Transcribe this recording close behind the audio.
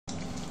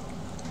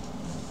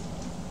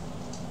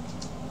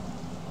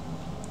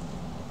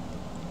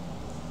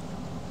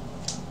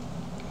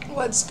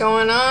What's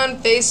going on,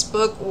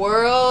 Facebook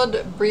world?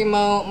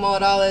 Brimo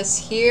Morales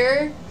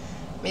here,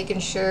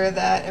 making sure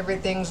that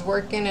everything's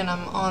working and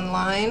I'm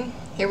online.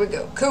 Here we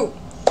go. Cool.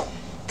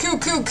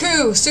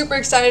 Super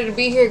excited to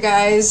be here,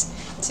 guys.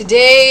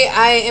 Today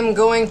I am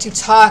going to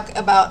talk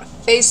about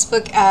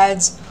Facebook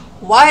ads,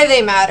 why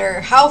they matter,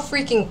 how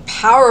freaking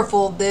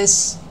powerful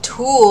this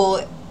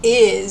tool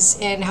is,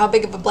 and how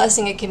big of a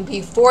blessing it can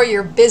be for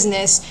your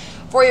business,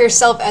 for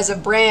yourself as a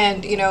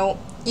brand. You know,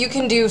 you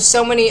can do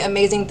so many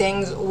amazing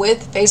things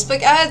with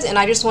Facebook ads, and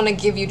I just want to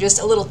give you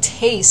just a little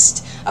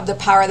taste of the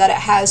power that it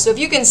has. So if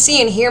you can see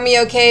and hear me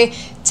okay,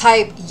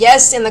 type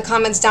yes in the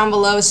comments down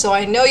below so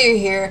I know you're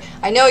here,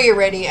 I know you're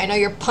ready, I know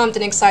you're pumped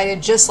and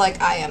excited just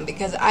like I am,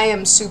 because I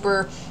am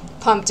super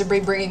pumped to be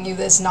bringing you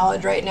this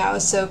knowledge right now.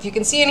 So if you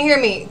can see and hear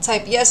me,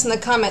 type yes in the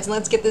comments and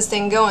let's get this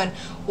thing going.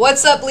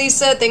 What's up,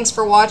 Lisa? Thanks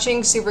for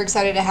watching. Super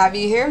excited to have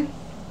you here.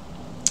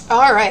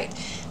 Alright.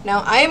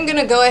 Now I am going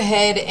to go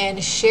ahead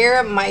and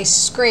share my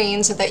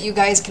screen so that you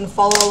guys can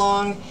follow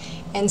along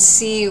and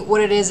see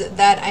what it is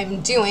that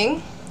I'm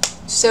doing.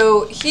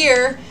 So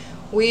here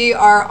we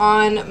are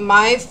on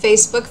my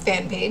Facebook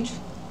fan page.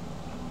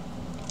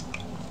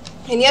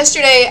 And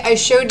yesterday I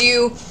showed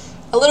you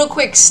a little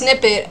quick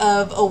snippet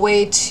of a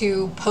way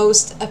to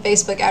post a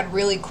Facebook ad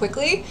really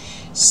quickly.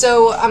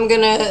 So I'm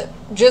going to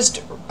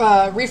just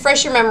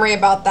refresh your memory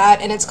about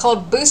that, and it's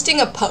called boosting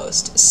a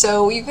post.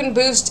 So you can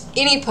boost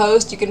any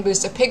post, you can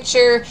boost a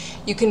picture,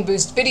 you can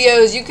boost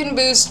videos, you can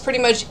boost pretty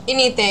much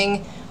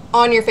anything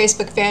on your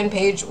Facebook fan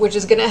page, which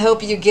is going to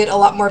help you get a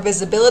lot more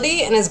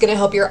visibility and is going to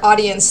help your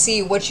audience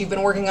see what you've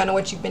been working on and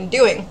what you've been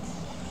doing.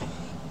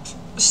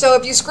 So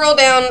if you scroll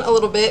down a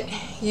little bit,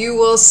 you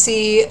will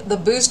see the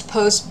boost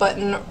post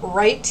button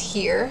right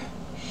here.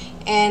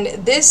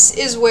 And this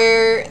is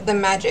where the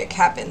magic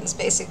happens,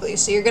 basically.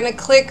 So you're going to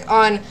click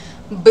on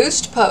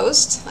boost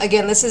post.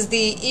 Again, this is the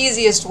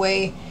easiest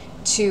way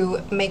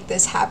to make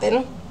this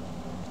happen.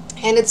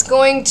 And it's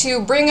going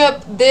to bring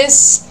up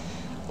this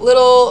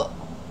little,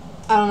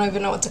 I don't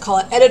even know what to call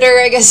it, editor,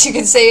 I guess you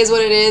could say is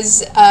what it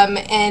is.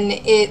 And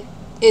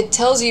it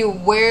tells you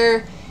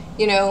where,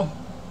 you know,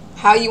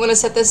 how you want to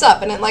set this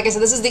up. And like I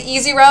said, this is the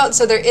easy route,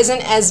 so there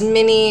isn't as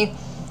many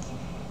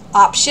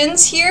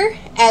options here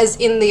as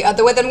in the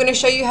other way that I'm going to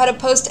show you how to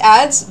post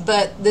ads,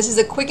 but this is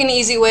a quick and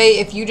easy way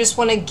if you just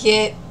want to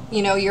get,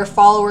 you know, your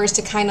followers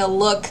to kind of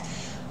look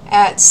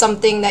at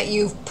something that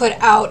you've put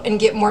out and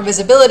get more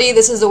visibility.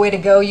 This is the way to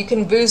go. You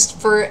can boost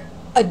for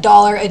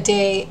 $1 a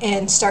day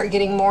and start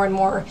getting more and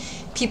more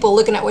people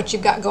looking at what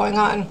you've got going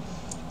on.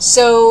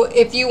 So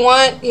if you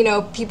want, you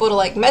know, people to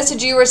like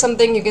message you or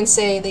something, you can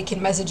say they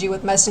can message you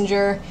with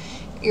Messenger.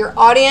 Your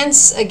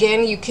audience,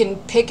 again, you can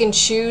pick and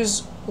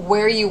choose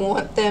where you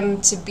want them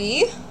to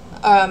be.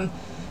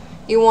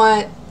 You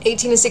want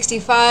 18 to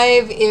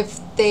 65 if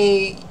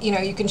they, you know,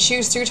 you can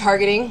choose through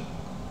targeting.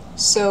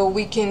 So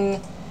we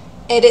can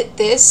edit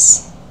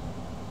this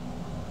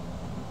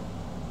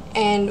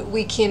and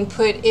we can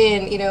put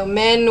in, you know,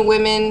 men,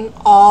 women,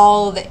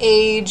 all, the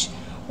age,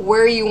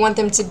 where you want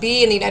them to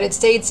be in the United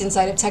States,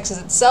 inside of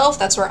Texas itself.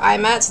 That's where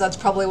I'm at, so that's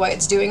probably why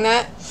it's doing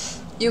that.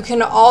 You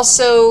can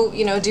also,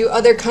 you know, do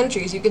other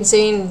countries. You can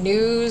say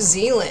New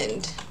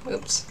Zealand.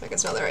 Oops, if I can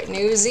spell that right.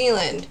 New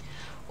Zealand.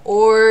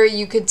 Or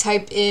you could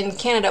type in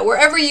Canada.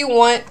 Wherever you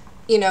want,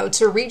 you know,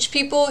 to reach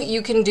people,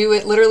 you can do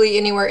it literally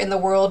anywhere in the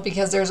world,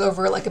 because there's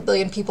over like 1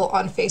 billion people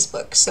on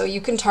Facebook. So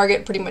you can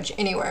target pretty much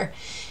anywhere.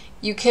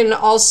 You can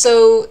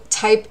also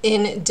type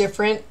in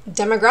different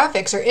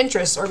demographics or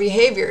interests or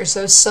behaviors.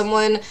 So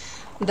someone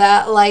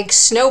that likes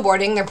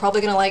snowboarding, they're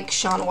probably going to like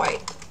Shaun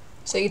White.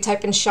 So you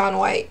type in Shaun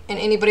White, and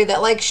anybody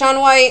that likes Shaun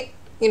White,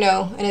 you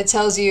know, and it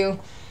tells you,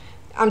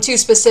 I'm too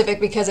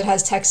specific because it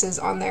has Texas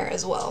on there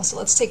as well. So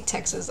let's take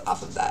Texas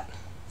off of that.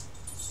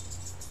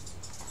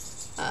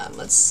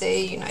 Let's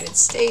say United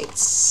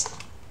States.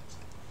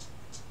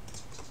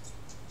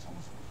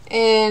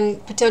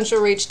 And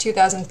potential reach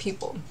 2,000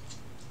 people.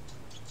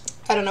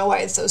 I don't know why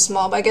it's so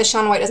small, but I guess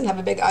Shaun White doesn't have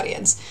a big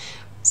audience.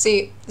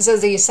 See, it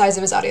says the size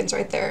of his audience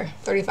right there,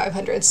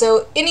 3,500.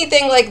 So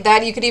anything like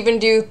that, you could even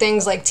do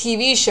things like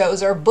TV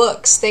shows or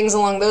books, things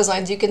along those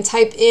lines. You can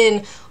type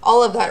in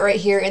all of that right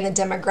here in the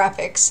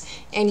demographics,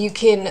 and you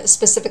can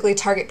specifically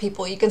target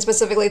people. You can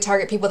specifically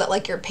target people that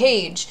like your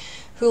page,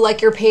 who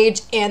like your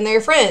page and their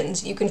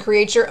friends. You can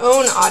create your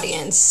own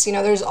audience. You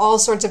know, there's all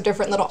sorts of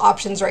different little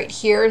options right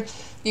here.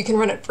 You can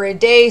run it for a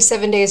day,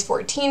 7 days,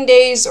 14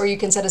 days, or you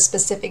can set a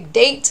specific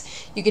date.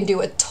 You can do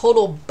a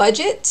total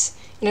budget,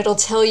 and it'll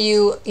tell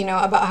you, you know,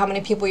 about how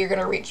many people you're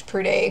going to reach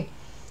per day.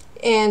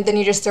 And then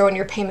you just throw in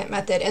your payment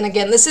method. And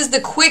again, this is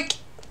the quick,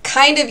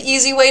 kind of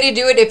easy way to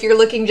do it if you're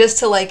looking just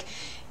to like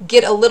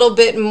get a little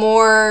bit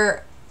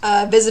more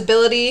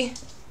visibility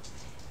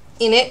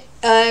in it.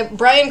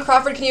 Brian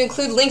Crawford, can you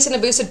include links in a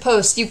boosted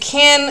post? You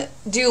can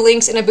do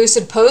links in a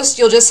boosted post.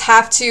 You'll just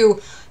have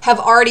to have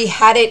already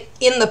had it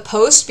in the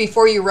post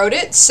before you wrote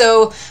it.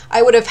 So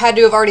I would have had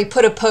to have already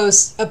put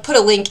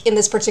a link in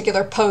this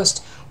particular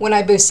post when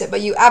I boost it.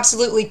 But you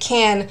absolutely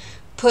can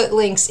put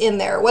links in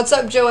there. What's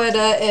up,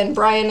 Joetta and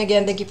Brian?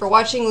 Again, thank you for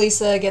watching.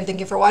 Lisa, again,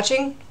 thank you for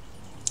watching.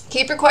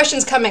 Keep your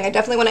questions coming. I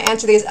definitely want to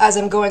answer these as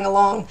I'm going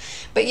along.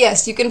 But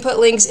yes, you can put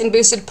links in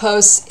boosted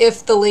posts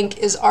if the link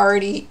is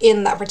already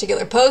in that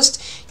particular post.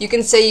 You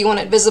can say you want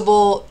it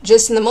visible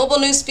just in the mobile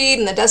newsfeed,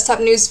 in the desktop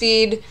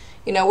newsfeed,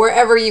 you know,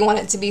 wherever you want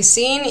it to be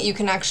seen, you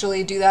can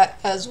actually do that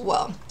as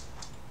well.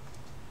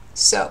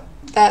 So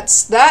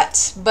that's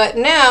that. But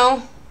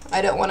now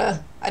I don't want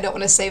to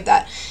save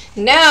that.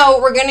 Now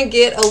we're going to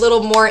get a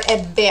little more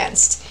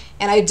advanced.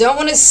 And I don't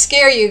want to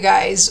scare you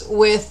guys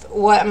with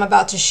what I'm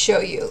about to show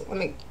you. Let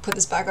me put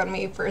this back on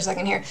me for a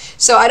second here.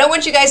 So I don't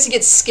want you guys to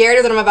get scared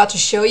of what I'm about to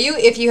show you.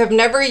 If you have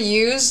never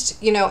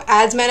used, you know,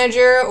 Ads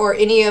Manager or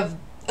any of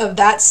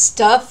that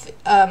stuff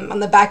on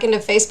the back end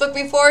of Facebook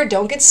before,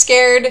 don't get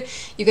scared.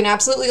 You can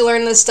absolutely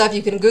learn this stuff.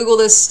 You can Google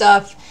this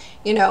stuff.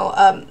 You know,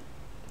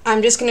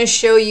 I'm just going to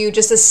show you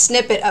just a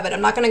snippet of it.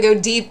 I'm not going to go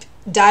deep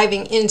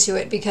diving into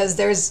it because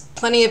there's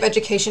plenty of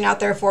education out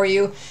there for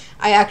you.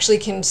 I actually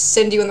can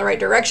send you in the right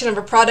direction of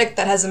a product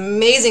that has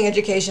amazing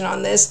education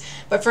on this.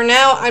 But for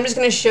now, I'm just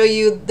going to show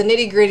you the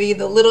nitty-gritty,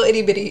 the little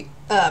itty-bitty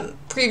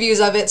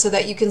previews of it so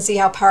that you can see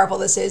how powerful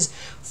this is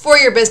for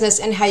your business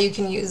and how you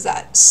can use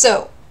that.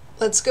 So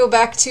let's go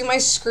back to my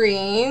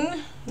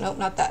screen. Nope,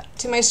 not that.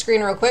 To my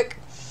screen real quick.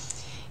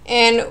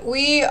 And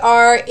we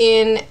are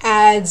in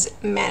Ads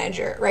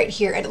Manager right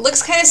here. And it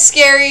looks kind of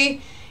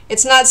scary.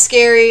 It's not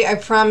scary, I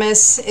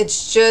promise.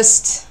 It's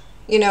just,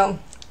 you know,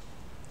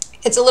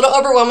 it's a little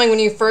overwhelming when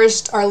you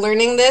first are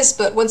learning this,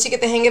 but once you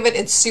get the hang of it,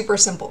 it's super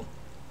simple.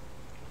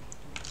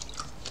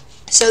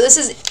 So this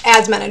is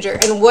Ads Manager,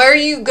 and where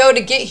you go to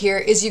get here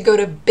is you go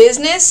to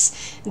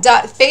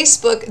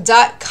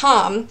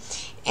business.facebook.com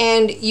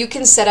and you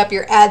can set up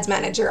your Ads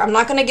Manager. I'm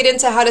not going to get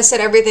into how to set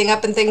everything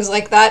up and things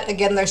like that.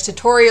 Again, there's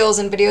tutorials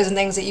and videos and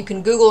things that you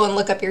can Google and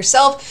look up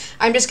yourself.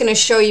 I'm just going to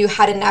show you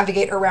how to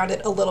navigate around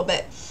it a little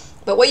bit.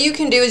 But what you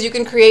can do is you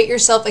can create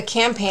yourself a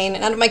campaign.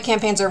 None of my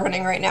campaigns are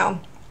running right now.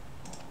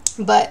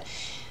 But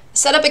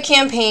set up a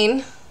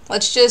campaign.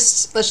 Let's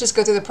just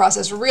go through the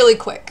process really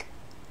quick.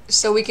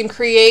 So we can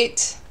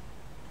create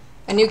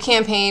a new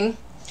campaign.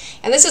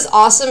 And this is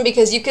awesome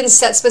because you can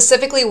set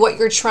specifically what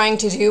you're trying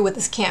to do with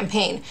this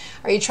campaign.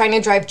 Are you trying to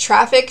drive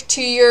traffic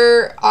to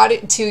your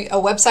to a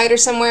website or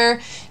somewhere?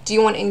 Do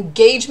you want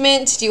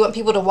engagement? Do you want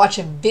people to watch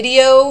a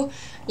video?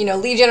 You know,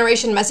 lead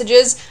generation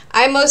messages.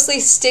 I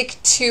mostly stick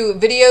to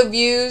video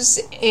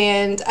views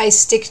and I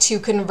stick to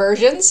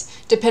conversions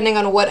depending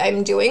on what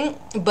I'm doing,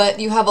 but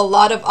you have a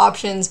lot of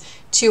options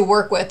to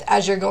work with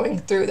as you're going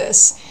through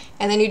this.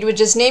 And then you would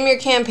just name your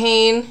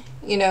campaign,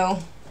 you know,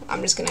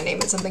 I'm just going to name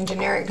it something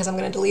generic because I'm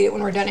going to delete it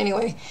when we're done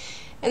anyway.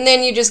 And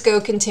then you just go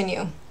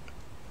continue.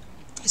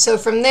 So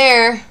from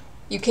there,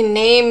 you can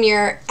name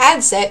your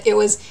ad set. It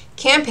was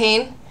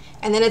campaign,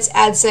 and then it's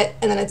ad set,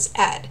 and then it's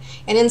ad.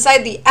 And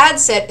inside the ad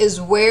set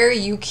is where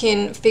you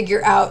can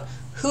figure out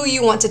who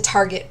you want to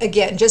target.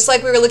 Again, just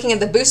like we were looking at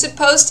the boosted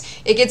post,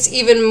 it gets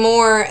even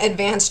more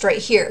advanced right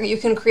here. You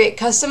can create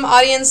custom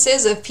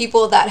audiences of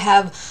people that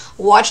have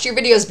watched your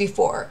videos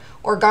before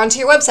or gone to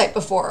your website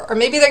before, or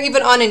maybe they're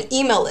even on an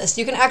email list.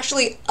 You can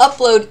actually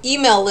upload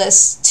email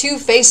lists to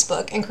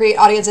Facebook and create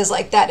audiences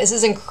like that. This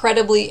is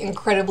incredibly,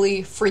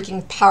 incredibly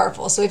freaking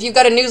powerful. So if you've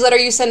got a newsletter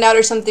you send out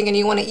or something and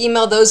you want to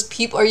email those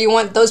people, or you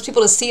want those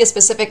people to see a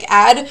specific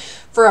ad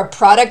for a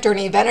product or an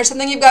event or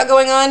something you've got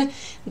going on,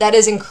 that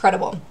is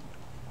incredible.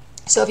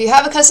 So if you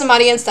have a custom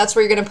audience, that's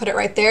where you're going to put it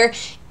right there.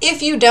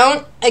 If you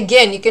don't,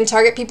 again, you can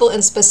target people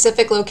in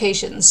specific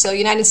locations. So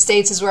United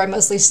States is where I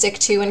mostly stick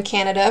to, in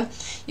Canada.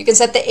 You can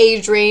set the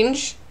age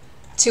range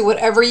to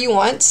whatever you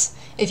want.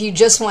 If you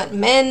just want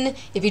men,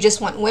 if you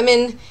just want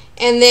women,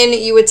 and then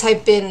you would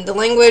type in the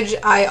language.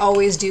 I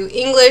always do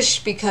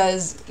English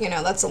because, you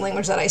know, that's the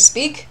language that I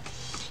speak.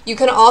 You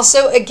can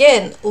also,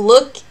 again,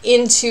 look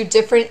into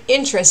different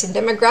interests and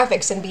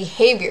demographics and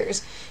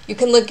behaviors. You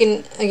can look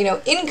in, you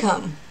know,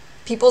 income.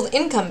 People's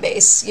income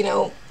base, you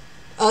know,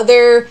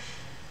 other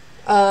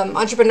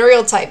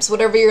entrepreneurial types,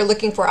 whatever you're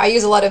looking for. I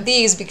use a lot of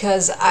these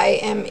because I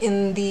am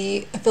in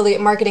the affiliate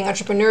marketing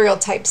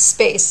entrepreneurial type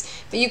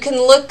space. But you can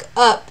look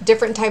up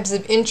different types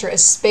of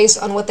interests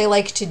based on what they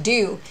like to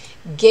do.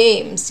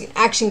 Games,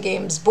 action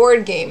games,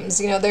 board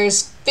games. You know,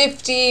 there's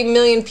 50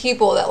 million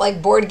people that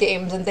like board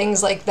games and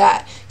things like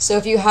that. So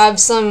if you have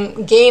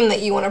some game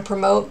that you want to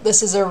promote,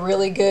 this is a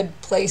really good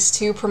place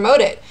to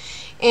promote it.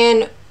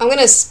 And I'm going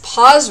to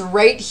pause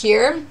right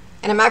here,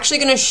 and I'm actually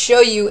going to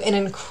show you an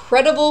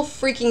incredible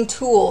freaking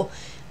tool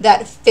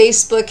that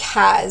Facebook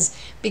has,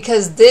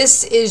 because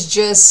this is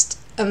just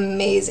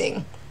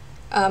amazing.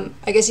 I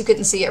guess you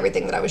couldn't see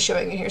everything that I was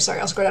showing you here.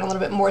 Sorry, I'll scroll down a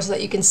little bit more so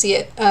that you can see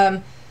it.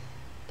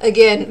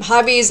 Again,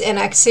 hobbies and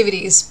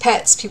activities,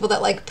 pets, people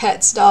that like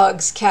pets,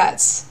 dogs,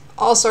 cats,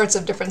 all sorts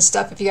of different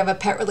stuff if you have a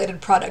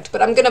pet-related product.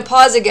 But I'm going to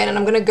pause again, and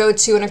I'm going to go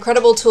to an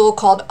incredible tool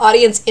called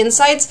Audience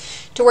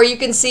Insights, to where you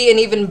can see an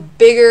even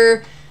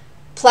bigger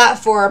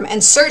platform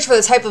and search for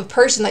the type of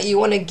person that you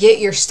want to get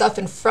your stuff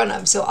in front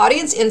of. So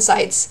Audience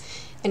Insights,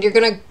 and you're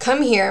going to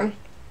come here,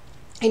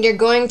 and you're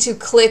going to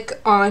click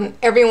on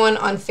everyone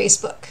on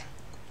Facebook.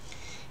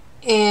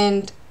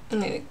 And I'm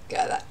going to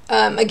get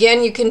that.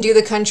 Again, you can do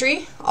the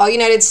country, all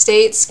United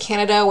States,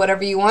 Canada,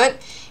 whatever you want.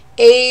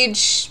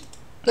 Age,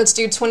 let's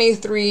do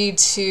 23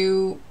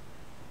 to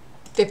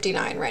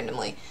 59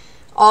 randomly.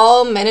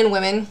 All men and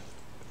women.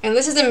 And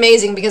this is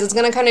amazing because it's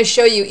going to kind of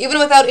show you, even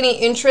without any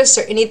interests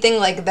or anything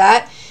like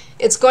that,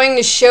 it's going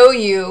to show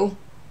you,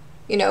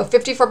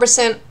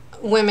 54%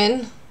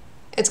 women.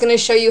 It's going to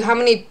show you how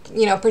many,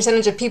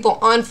 percentage of people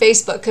on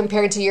Facebook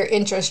compared to your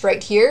interest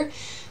right here.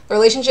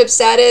 Relationship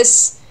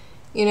status,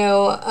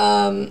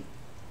 5%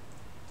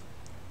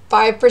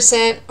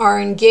 are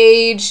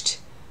engaged,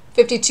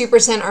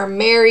 52% are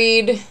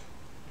married,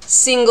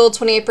 single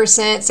 28%,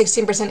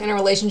 16% in a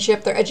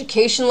relationship, their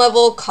education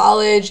level,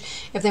 college,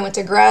 if they went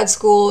to grad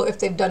school, if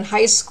they've done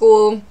high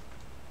school,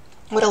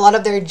 what a lot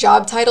of their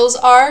job titles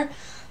are,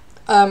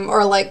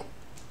 or like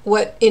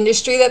what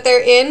industry that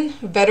they're in,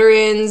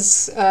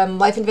 veterans,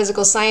 life and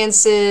physical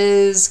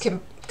sciences,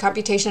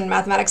 computation and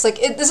mathematics.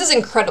 This is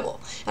incredible.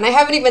 And I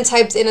haven't even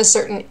typed in a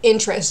certain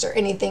interest or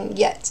anything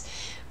yet.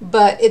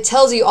 But it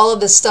tells you all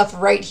of this stuff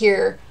right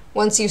here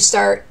once you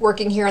start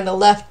working here on the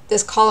left,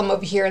 this column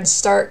over here, and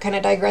start kind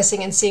of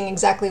digressing and seeing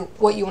exactly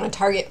what you want to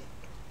target.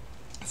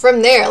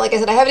 From there, like I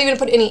said, I haven't even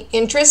put any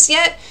interests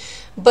yet,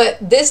 but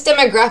this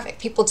demographic,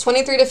 people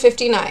 23 to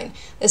 59,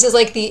 this is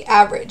like the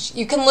average.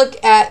 You can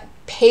look at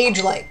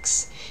page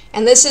likes,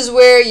 and this is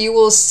where you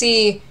will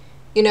see,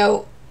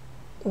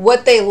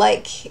 what they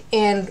like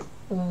and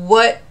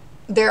what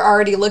they're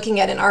already looking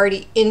at and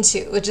already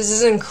into, which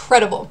is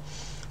incredible.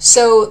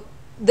 So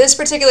this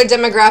particular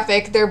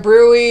demographic, their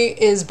brewery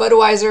is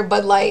Budweiser,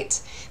 Bud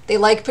Light. They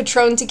like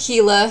Patron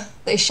tequila.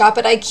 They shop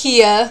at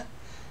IKEA.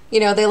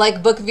 They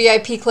like Book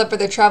VIP Club for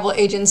their travel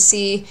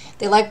agency.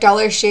 They like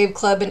Dollar Shave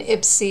Club and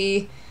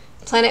Ipsy,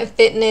 Planet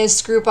Fitness,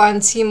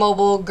 Groupon,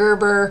 T-Mobile,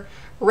 Gerber,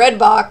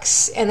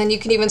 Redbox, and then you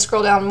can even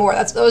scroll down more.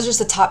 That was just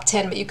the top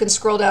 10, but you can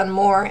scroll down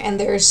more, and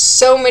there's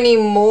so many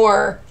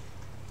more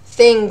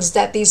things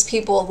that these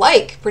people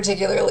like,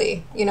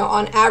 particularly,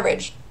 on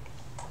average.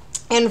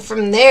 And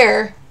from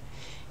there,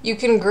 you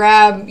can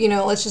grab,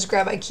 let's just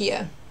grab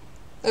IKEA.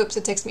 Oops,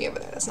 it takes me over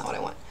there. That's not what I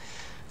want.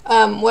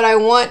 What I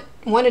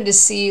wanted to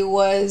see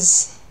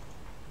was,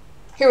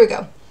 here we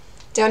go.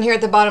 Down here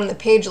at the bottom, the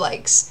page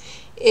likes.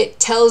 It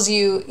tells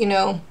you,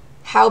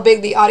 how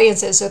big the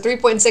audience is. So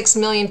 3.6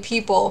 million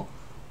people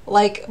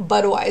like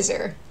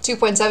Budweiser.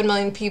 2.7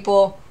 million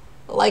people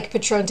like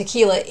Patron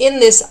tequila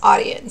in this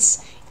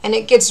audience. And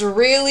it gets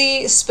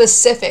really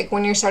specific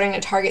when you're starting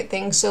to target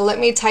things. So let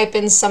me type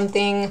in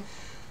something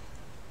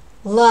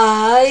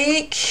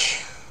like,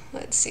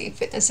 let's see,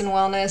 fitness and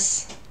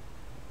wellness,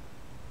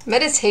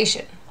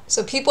 meditation.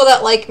 So people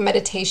that like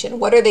meditation,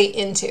 what are they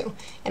into?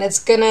 And it's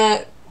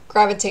gonna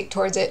gravitate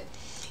towards it,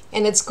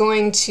 and it's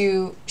going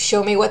to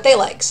show me what they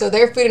like. So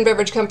their food and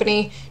beverage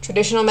company,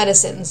 traditional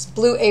medicines,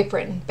 Blue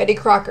Apron, Betty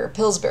Crocker,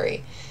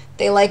 Pillsbury.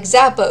 They like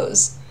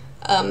Zappos.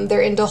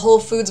 They're into Whole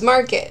Foods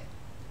Market.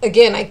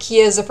 Again,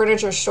 IKEA is a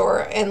furniture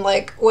store, and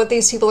like what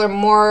these people are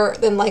more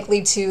than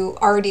likely to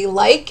already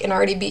like and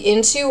already be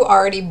into,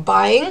 already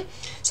buying,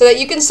 so that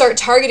you can start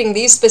targeting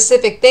these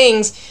specific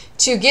things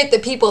to get the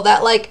people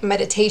that like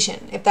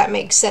meditation, if that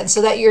makes sense,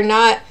 so that you're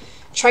not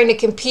trying to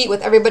compete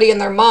with everybody and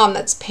their mom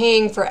that's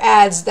paying for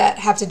ads that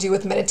have to do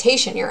with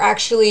meditation. You're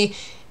actually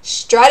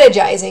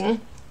strategizing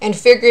and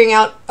figuring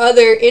out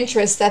other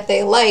interests that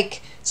they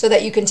like so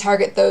that you can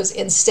target those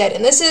instead.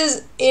 And this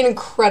is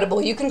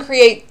incredible. You can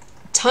create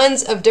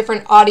tons of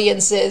different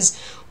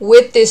audiences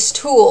with this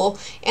tool,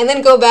 and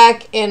then go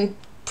back and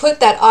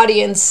put that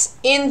audience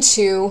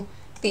into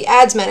the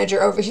ads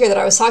manager over here that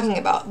I was talking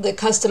about, the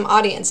custom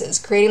audiences,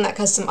 creating that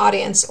custom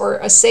audience or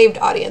a saved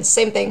audience,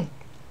 same thing.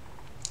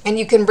 And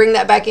you can bring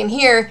that back in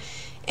here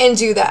and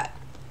do that.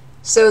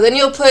 So then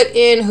you'll put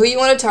in who you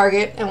want to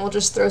target, and we'll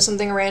just throw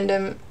something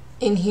random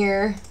in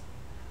here.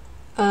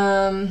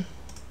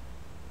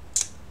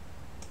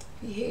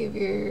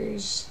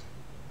 Behaviors,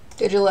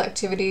 digital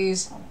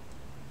activities,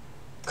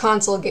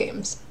 console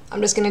games.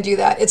 I'm just going to do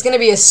that. It's going to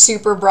be a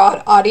super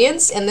broad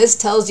audience, and this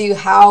tells you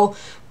how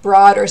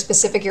broad or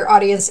specific your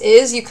audience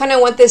is. You kind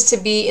of want this to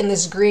be in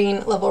this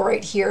green level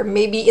right here.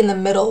 Maybe in the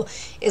middle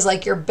is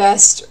like your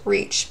best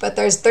reach, but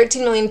there's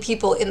 13 million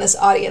people in this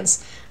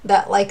audience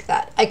that like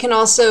that. I can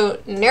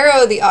also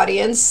narrow the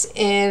audience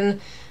in,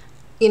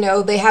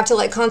 they have to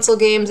like console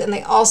games, and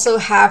they also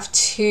have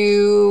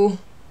to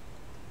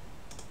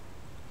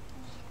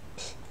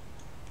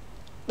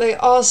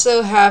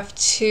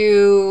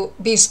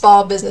be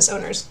small business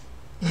owners.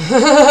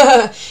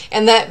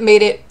 And that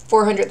made it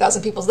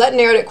 400,000 people. So that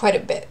narrowed it quite a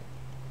bit.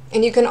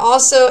 And you can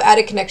also add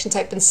a connection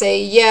type and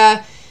say,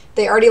 yeah,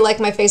 they already like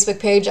my Facebook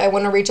page, I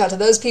want to reach out to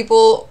those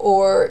people.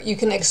 Or you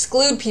can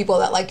exclude people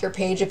that like your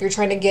page if you're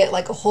trying to get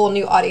like a whole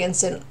new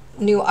audience and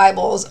new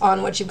eyeballs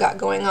on what you've got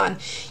going on.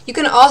 You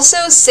can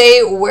also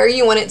say where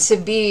you want it to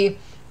be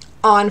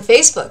on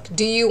Facebook.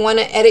 Do you want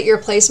to edit your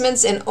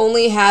placements and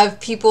only have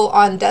people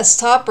on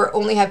desktop or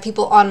only have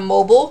people on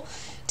mobile?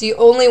 Do you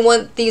only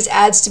want these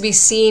ads to be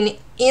seen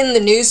in the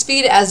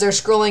newsfeed as they're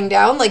scrolling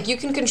down. Like, you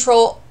can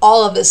control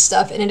all of this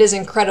stuff, and it is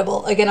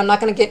incredible. Again, I'm not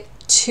going to get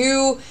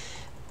too,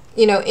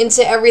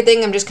 into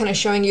everything. I'm just kind of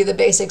showing you the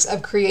basics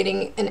of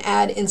creating an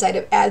ad inside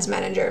of Ads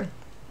Manager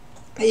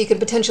that you can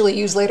potentially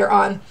use later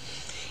on.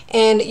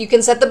 And you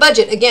can set the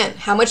budget. Again,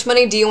 how much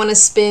money do you want to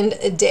spend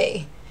a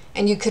day?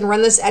 And you can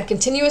run this ad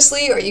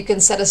continuously, or you can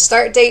set a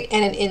start date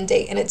and an end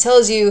date. And it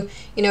tells you,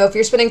 if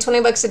you're spending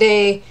 20 bucks a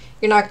day,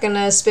 you're not going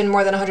to spend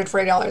more than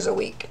 $140 a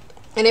week.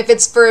 And if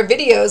it's for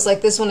videos,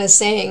 like this one is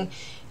saying,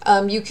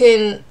 you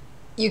can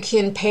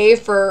pay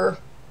for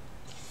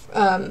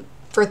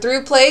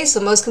through play,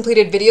 so most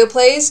completed video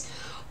plays,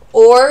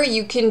 or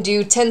you can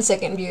do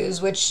 10-second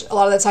views, which a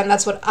lot of the time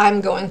that's what I'm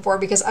going for,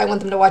 because I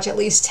want them to watch at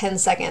least 10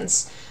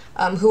 seconds.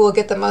 Who will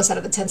get the most out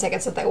of the 10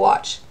 seconds that they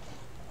watch.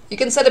 You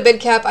can set a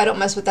bid cap. I don't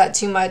mess with that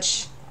too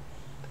much.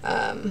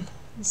 It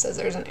says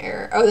there's an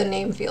error. Oh, the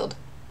name field.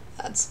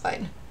 That's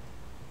fine.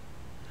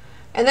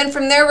 And then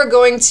from there, we're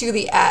going to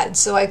the ad.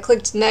 So I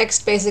clicked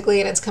next, basically,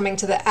 and it's coming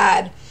to the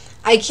ad.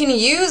 I can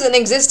use an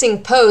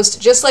existing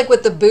post, just like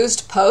with the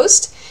boost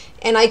post,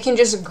 and I can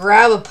just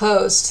grab a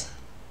post.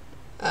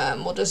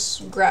 We'll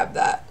just grab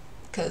that,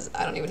 because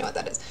I don't even know what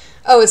that is.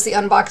 Oh, it's the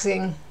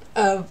unboxing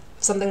of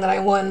something that I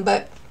won.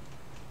 But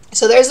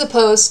so there's the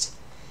post.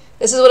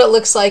 This is what it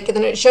looks like, and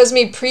then it shows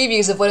me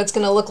previews of what it's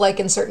going to look like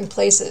in certain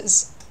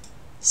places.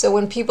 So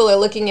when people are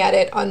looking at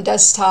it on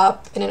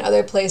desktop and in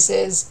other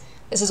places,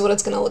 this is what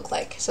it's going to look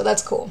like. So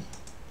that's cool.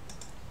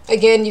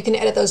 Again, you can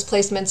edit those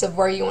placements of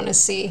where you want to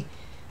see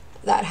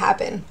that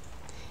happen.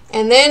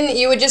 And then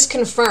you would just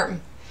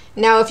confirm.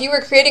 Now, if you were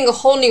creating a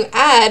whole new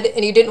ad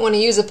and you didn't want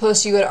to use a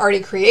post you had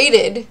already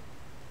created,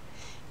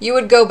 you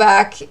would go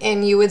back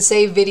and you would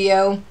say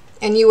video,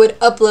 and you would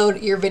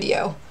upload your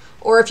video.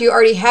 Or if you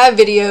already have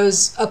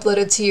videos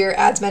uploaded to your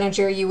Ads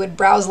Manager, you would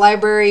browse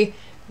library,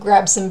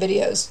 grab some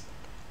videos,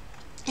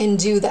 and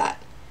do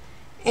that.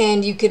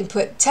 And you can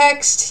put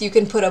text, you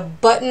can put a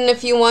button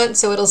if you want,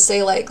 so it'll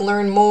say like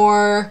learn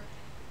more,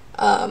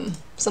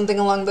 something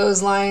along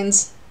those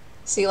lines.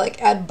 See, like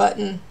add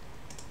button,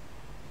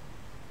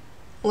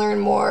 learn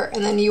more,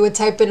 and then you would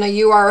type in a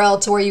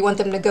URL to where you want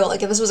them to go.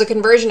 Like if this was a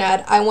conversion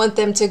ad, I want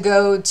them to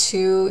go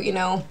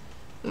to,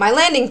 my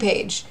landing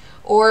page,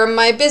 or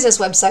my business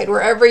website,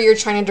 wherever you're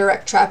trying to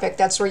direct traffic,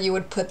 that's where you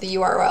would put the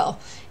URL.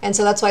 And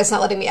so that's why it's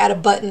not letting me add a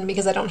button,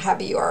 because I don't have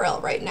a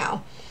URL right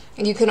now.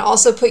 And you can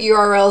also put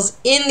URLs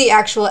in the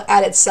actual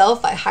ad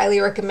itself. I highly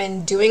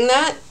recommend doing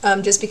that,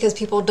 just because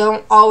people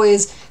don't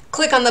always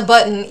click on the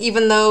button,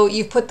 even though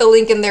you've put the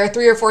link in there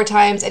 3 or 4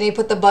 times and you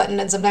put the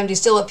button, and sometimes you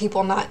still have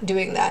people not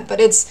doing that.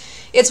 But it's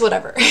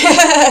whatever.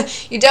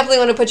 You definitely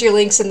want to put your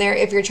links in there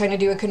if you're trying to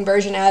do a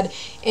conversion ad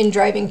and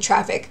driving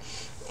traffic.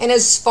 And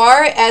as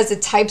far as the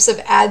types of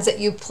ads that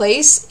you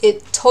place,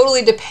 it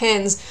totally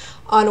depends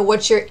on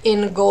what your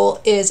end goal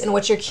is and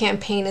what your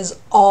campaign is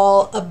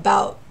all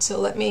about. So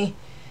let me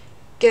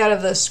get out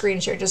of the screen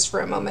share just for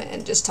a moment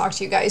and just talk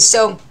to you guys.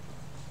 So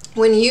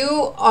when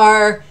you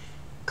are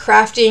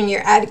crafting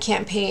your ad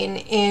campaign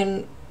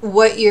and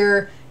what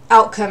your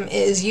outcome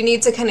is, you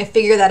need to kind of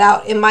figure that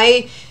out. Am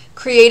I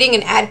creating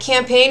an ad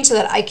campaign so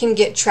that I can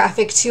get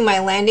traffic to my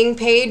landing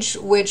page,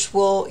 which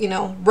will,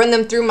 run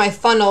them through my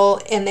funnel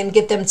and then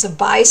get them to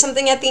buy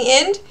something at the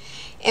end?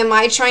 Am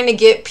I trying to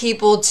get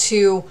people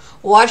to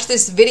watch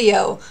this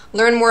video,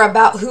 learn more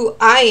about who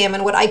I am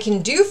and what I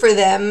can do for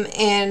them,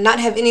 and not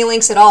have any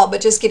links at all,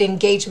 but just get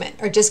engagement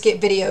or just get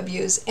video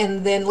views?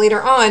 And then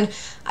later on,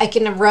 I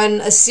can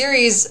run a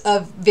series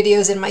of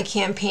videos in my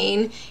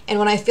campaign, and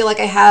when I feel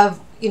like I have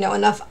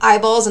enough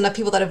eyeballs, enough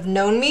people that have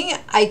known me,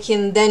 I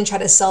can then try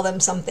to sell them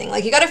something.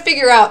 Like, you got to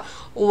figure out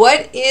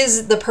what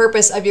is the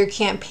purpose of your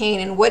campaign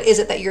and what is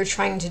it that you're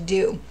trying to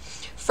do.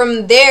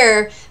 From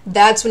there,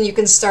 that's when you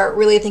can start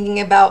really thinking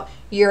about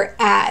your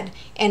ad.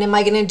 And am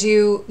I going to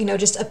do,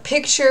 just a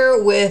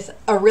picture with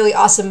a really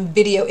awesome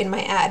video in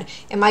my ad?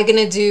 Am I going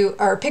to do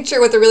a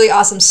picture with a really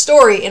awesome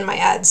story in my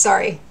ad?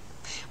 Sorry.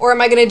 Or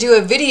am I going to do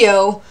a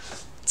video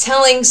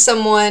telling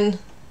someone,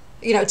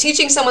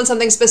 teaching someone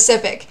something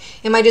specific?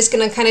 Am I just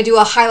going to kind of do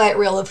a highlight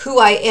reel of who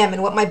I am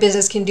and what my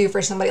business can do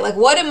for somebody? Like,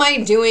 what am I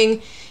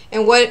doing,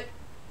 and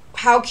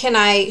how can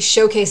I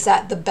showcase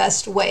that the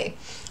best way?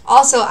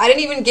 Also, I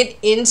didn't even get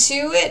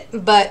into it,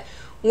 but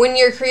when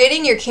you're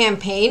creating your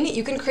campaign,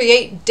 you can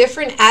create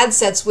different ad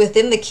sets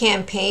within the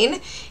campaign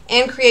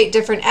and create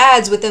different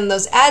ads within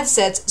those ad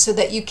sets so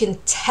that you can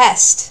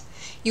test.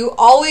 You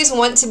always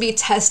want to be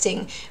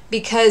testing,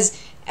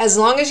 because as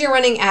long as you're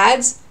running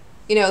ads,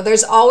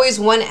 there's always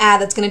one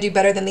ad that's going to do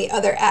better than the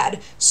other ad.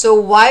 So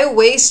why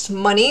waste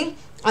money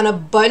on a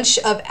bunch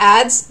of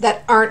ads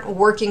that aren't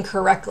working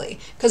correctly?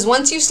 Because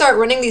once you start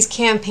running these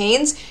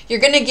campaigns, you're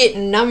going to get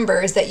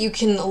numbers that you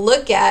can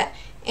look at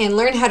and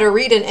learn how to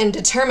read and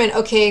determine,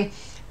 okay,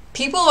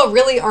 people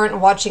really aren't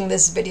watching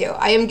this video.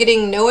 I am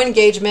getting no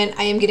engagement.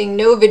 I am getting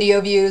no video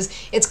views.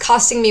 It's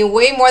costing me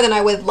way more than I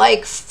would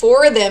like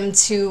for them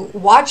to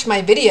watch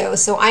my video.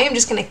 So I am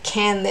just going to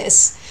can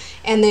this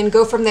and then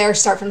go from there,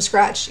 start from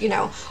scratch,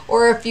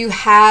 Or if you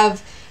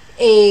have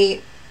a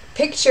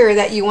picture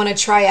that you want to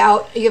try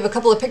out, you have a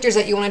couple of pictures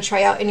that you want to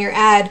try out in your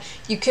ad,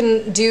 you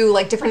can do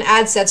like different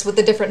ad sets with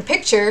a different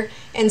picture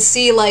and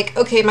see like,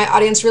 okay, my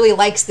audience really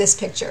likes this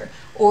picture,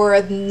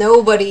 or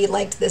nobody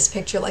liked this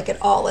picture like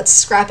at all. Let's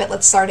scrap it.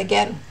 Let's start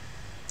again.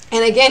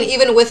 And again,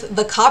 even with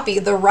the copy,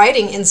 the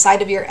writing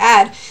inside of your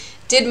ad,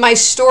 did my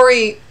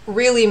story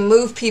really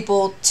move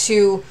people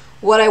to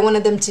what I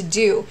wanted them to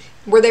do?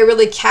 Were they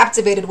really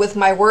captivated with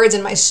my words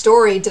and my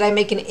story? Did I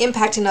make an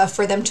impact enough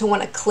for them to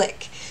want to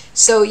click?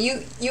 So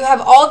you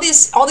have all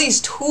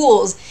these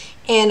tools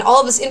and all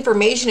of this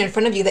information in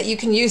front of you that you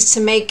can use to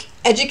make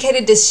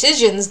educated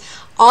decisions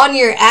on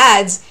your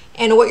ads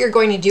and what you're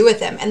going to do with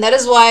them. And that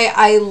is why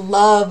I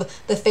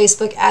love the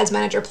Facebook Ads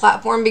Manager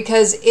platform,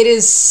 because it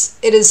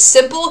is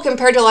simple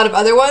compared to a lot of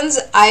other ones.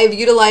 I've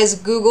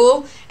utilized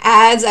Google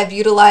ads, I've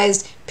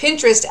utilized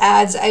Pinterest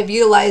ads, I've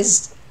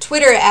utilized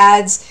Twitter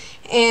ads,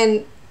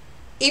 and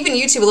even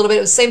YouTube a little bit.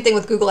 It was the same thing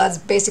with Google ads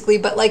basically,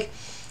 but like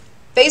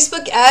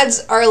Facebook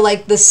ads are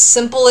like the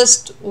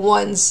simplest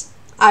ones,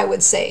 I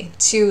would say,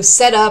 to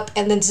set up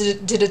and then to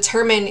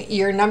determine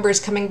your numbers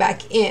coming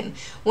back in.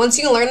 Once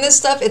you learn this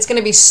stuff, it's going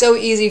to be so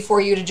easy for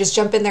you to just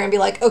jump in there and be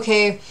like,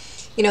 okay,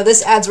 you know,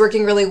 this ad's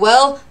working really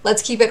well.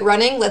 Let's keep it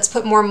running. Let's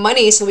put more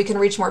money so we can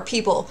reach more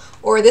people.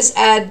 Or this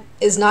ad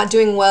is not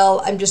doing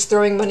well. I'm just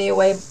throwing money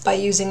away by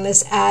using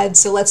this ad.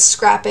 So let's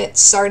scrap it,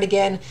 start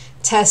again,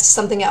 test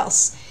something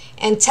else.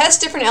 And test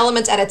different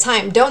elements at a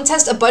time. Don't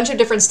test a bunch of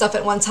different stuff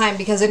at one time,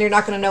 because then you're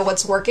not going to know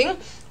what's working.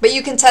 But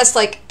you can test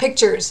like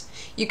pictures.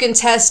 You can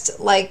test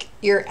like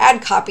your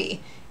ad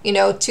copy, you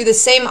know, to the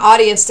same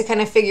audience to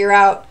kind of figure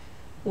out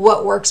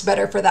what works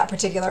better for that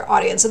particular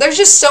audience. So there's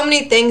just so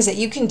many things that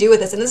you can do with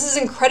this. And this is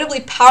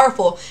incredibly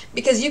powerful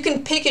because you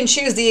can pick and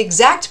choose the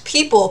exact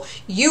people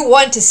you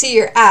want to see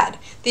your ad,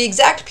 the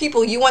exact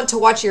people you want to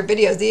watch your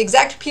videos, the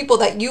exact people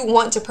that you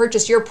want to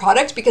purchase your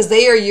product, because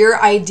they are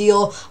your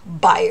ideal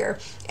buyer.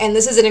 And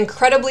this is an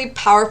incredibly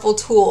powerful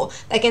tool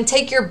that can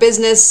take your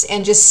business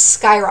and just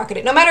skyrocket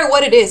it, no matter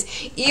what it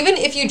is. Even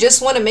if you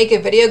just want to make a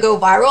video go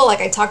viral, like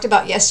I talked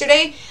about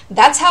yesterday,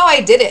 that's how I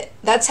did it.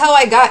 That's how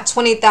I got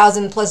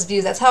 20,000 plus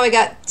views. That's how I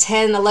got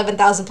 10,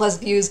 11,000 plus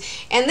views.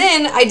 And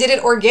then I did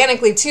it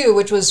organically too,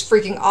 which was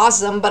freaking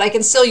awesome, but I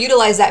can still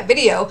utilize that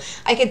video.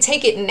 I can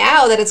take it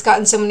now that it's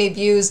gotten so many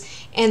views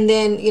and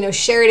then, you know,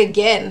 share it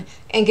again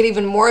and get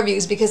even more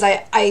views, because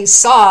I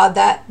saw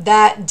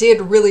that did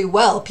really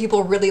well.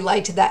 People really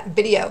liked that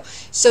video.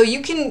 So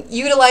you can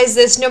utilize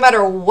this no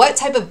matter what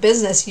type of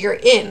business you're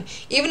in.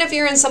 Even if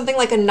you're in something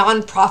like a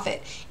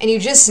nonprofit and you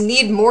just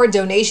need more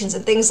donations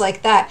and things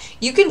like that,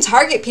 you can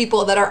target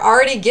people that are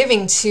already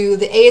giving to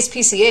the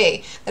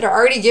ASPCA, that are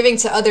already giving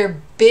to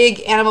other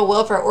big animal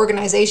welfare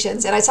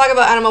organizations. And I talk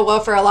about animal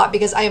welfare a lot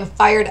because I am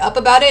fired up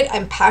about it.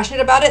 I'm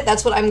passionate about it.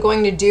 That's what I'm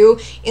going to do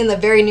in the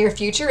very near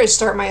future, is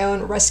start my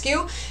own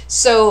rescue.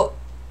 So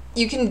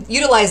you can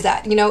utilize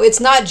that. You know, it's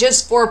not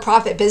just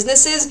for-profit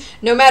businesses.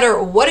 No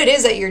matter what it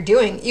is that you're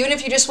doing, even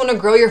if you just want to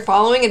grow your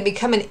following and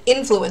become an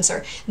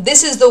influencer,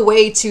 this is the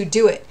way to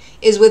do it,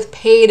 is with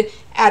paid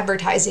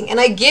advertising. And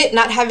I get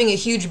not having a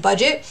huge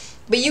budget,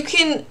 but you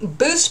can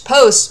boost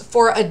posts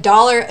for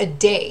 $1 a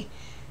day.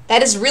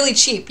 That is really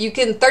cheap. You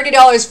can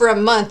 $30 for a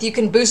month. You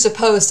can boost a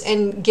post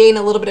and gain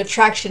a little bit of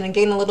traction and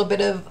gain a little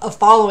bit of a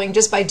following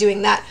just by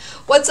doing that.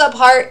 What's up,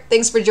 Heart?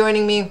 Thanks for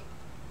joining me.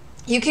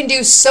 You can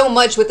do so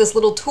much with this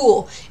little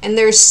tool, and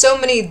there's so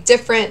many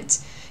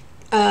different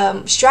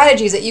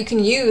strategies that you can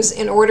use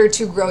in order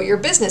to grow your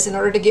business, in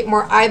order to get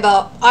more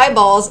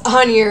eyeballs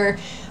on your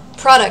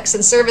products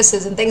and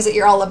services and things that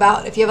you're all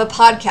about. If you have a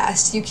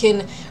podcast, you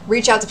can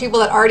reach out to people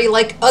that already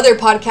like other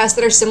podcasts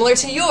that are similar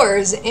to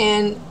yours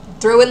and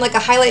throw in like a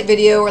highlight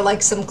video or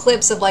like some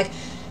clips of like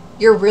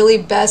your really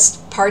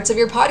best parts of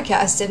your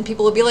podcast, and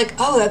people will be like,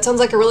 oh, that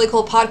sounds like a really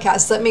cool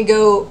podcast. Let me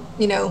go,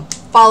 you know,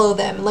 follow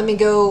them. Let me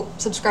go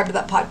subscribe to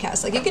that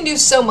podcast. Like, you can do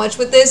so much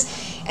with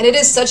this, and it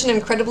is such an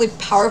incredibly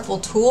powerful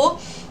tool,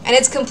 and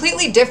it's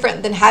completely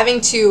different than having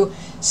to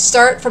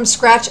start from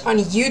scratch on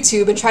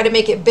YouTube and try to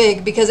make it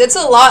big, because it's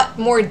a lot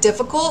more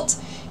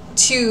difficult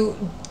to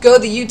go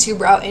the YouTube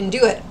route and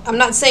do it. I'm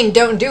not saying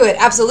don't do it.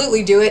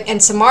 Absolutely do it. And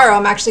tomorrow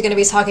I'm actually going to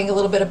be talking a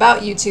little bit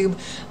about YouTube,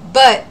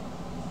 but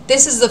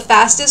this is the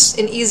fastest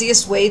and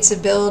easiest way to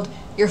build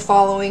your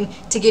following,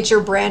 to get your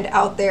brand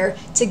out there,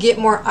 to get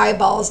more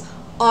eyeballs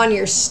on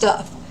your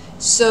stuff.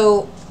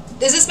 So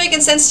is this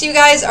making sense to you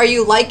guys? Are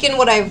you liking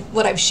what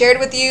I've shared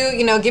with you?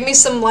 You know, give me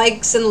some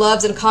likes and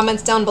loves and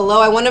comments down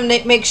below. I want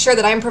to make sure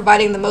that I'm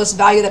providing the most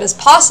value that is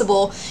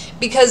possible,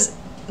 because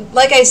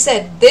like I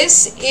said,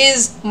 this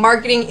is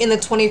marketing in the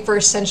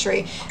 21st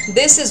century.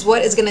 This is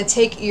what is going to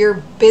take your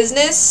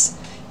business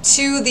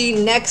to the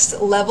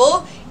next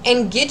level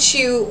and get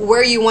you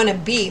where you want to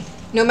be,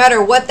 no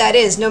matter what that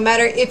is. No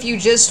matter if you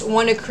just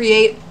want to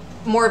create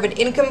more of an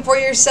income for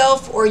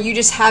yourself, or you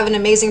just have an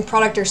amazing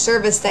product or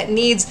service that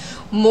needs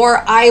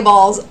more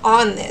eyeballs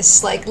on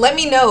this. Like, let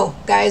me know,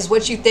 guys,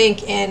 what you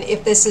think and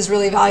if this is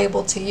really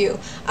valuable to you.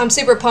 I'm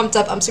super pumped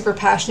up. I'm super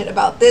passionate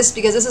about this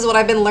because this is what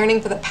I've been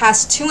learning for the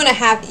past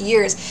 2.5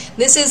 years.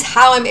 This is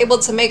how I'm able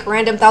to make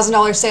random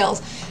 $1,000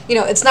 sales. You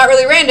know, it's not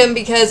really random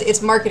because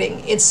it's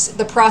marketing. It's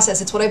the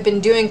process. It's what I've been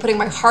doing, putting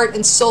my heart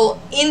and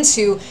soul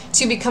into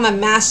to become a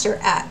master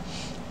at.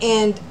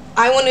 And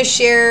I want to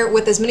share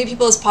with as many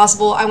people as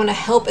possible. I want to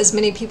help as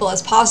many people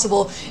as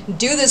possible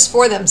do this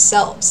for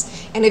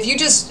themselves. And if you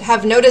just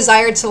have no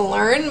desire to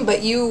learn,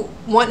 but you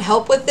want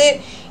help with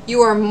it,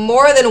 you are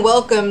more than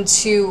welcome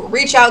to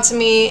reach out to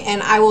me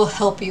and I will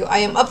help you. I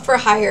am up for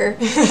hire.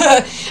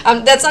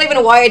 That's not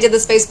even why I did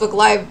this Facebook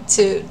Live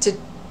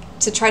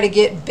to try to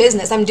get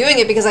business. I'm doing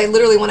it because I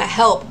literally want to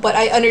help, but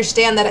I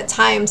understand that at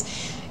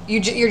times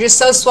you're just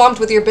so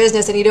swamped with your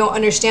business and you don't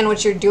understand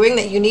what you're doing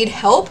that you need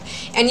help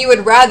and you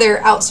would rather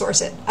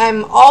outsource it.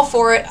 I'm all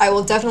for it. I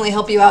will definitely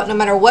help you out no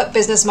matter what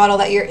business model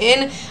that you're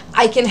in.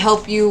 I can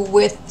help you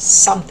with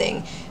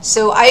something.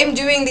 So I am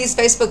doing these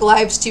Facebook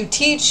Lives to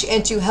teach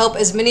and to help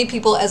as many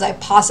people as I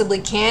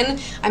possibly can.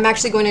 I'm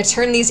actually going to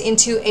turn these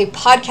into a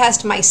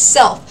podcast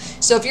myself.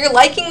 So if you're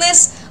liking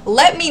this,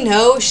 let me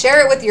know,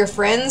 share it with your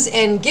friends,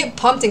 and get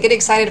pumped and get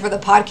excited for the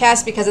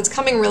podcast because it's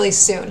coming really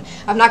soon.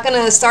 I'm not going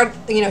to start,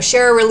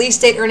 share a release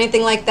date or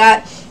anything like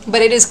that,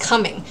 but it is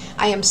coming.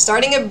 I am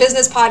starting a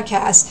business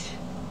podcast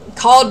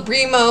called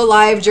Brimo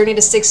Live Journey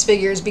to Six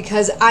Figures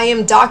because I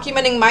am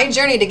documenting my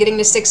journey to getting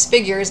to six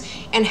figures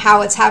and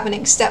how it's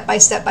happening step by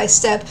step by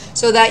step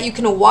so that you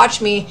can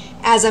watch me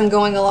as I'm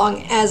going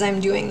along, as I'm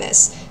doing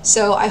this.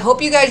 So I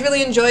hope you guys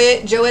really enjoy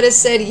it. Joetta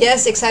said,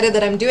 yes, excited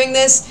that I'm doing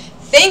this.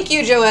 Thank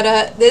you,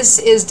 Joetta. This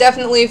is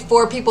definitely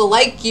for people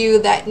like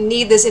you that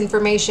need this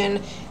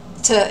information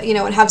to,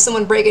 and have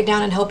someone break it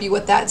down and help you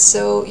with that.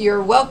 So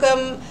you're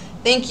welcome.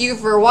 Thank you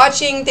for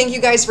watching. Thank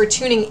you guys for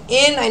tuning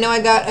in. I know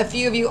I got a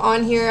few of you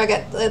on here. I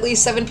got at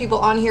least 7 people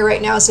on here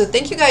right now. So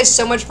thank you guys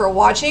so much for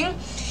watching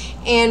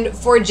and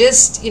for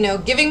just,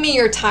 giving me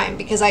your time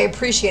because I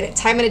appreciate it.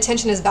 Time and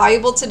attention is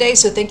valuable today.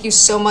 So thank you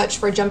so much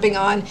for jumping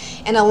on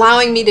and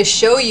allowing me to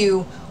show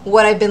you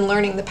what I've been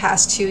learning the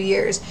past 2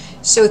 years.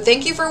 So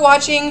thank you for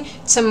watching.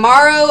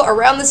 Tomorrow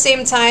around the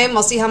same time,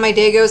 I'll see how my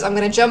day goes. I'm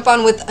going to jump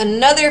on with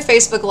another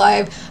Facebook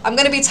Live. I'm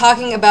going to be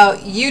talking about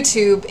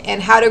YouTube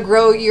and how to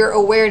grow your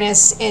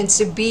awareness and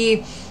to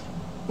be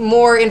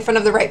more in front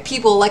of the right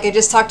people like I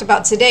just talked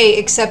about today,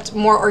 except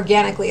more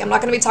organically. I'm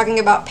not going to be talking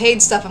about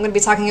paid stuff. I'm going to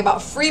be talking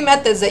about free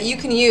methods that you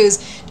can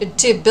use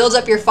to build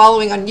up your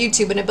following on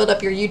YouTube and to build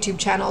up your YouTube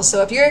channel.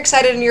 So if you're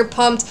excited and you're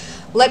pumped,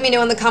 let me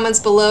know in the comments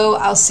below.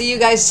 I'll see you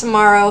guys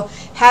tomorrow.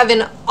 Have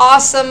an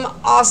awesome,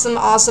 awesome,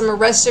 awesome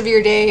rest of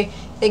your day.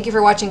 Thank you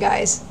for watching,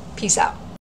 guys. Peace out.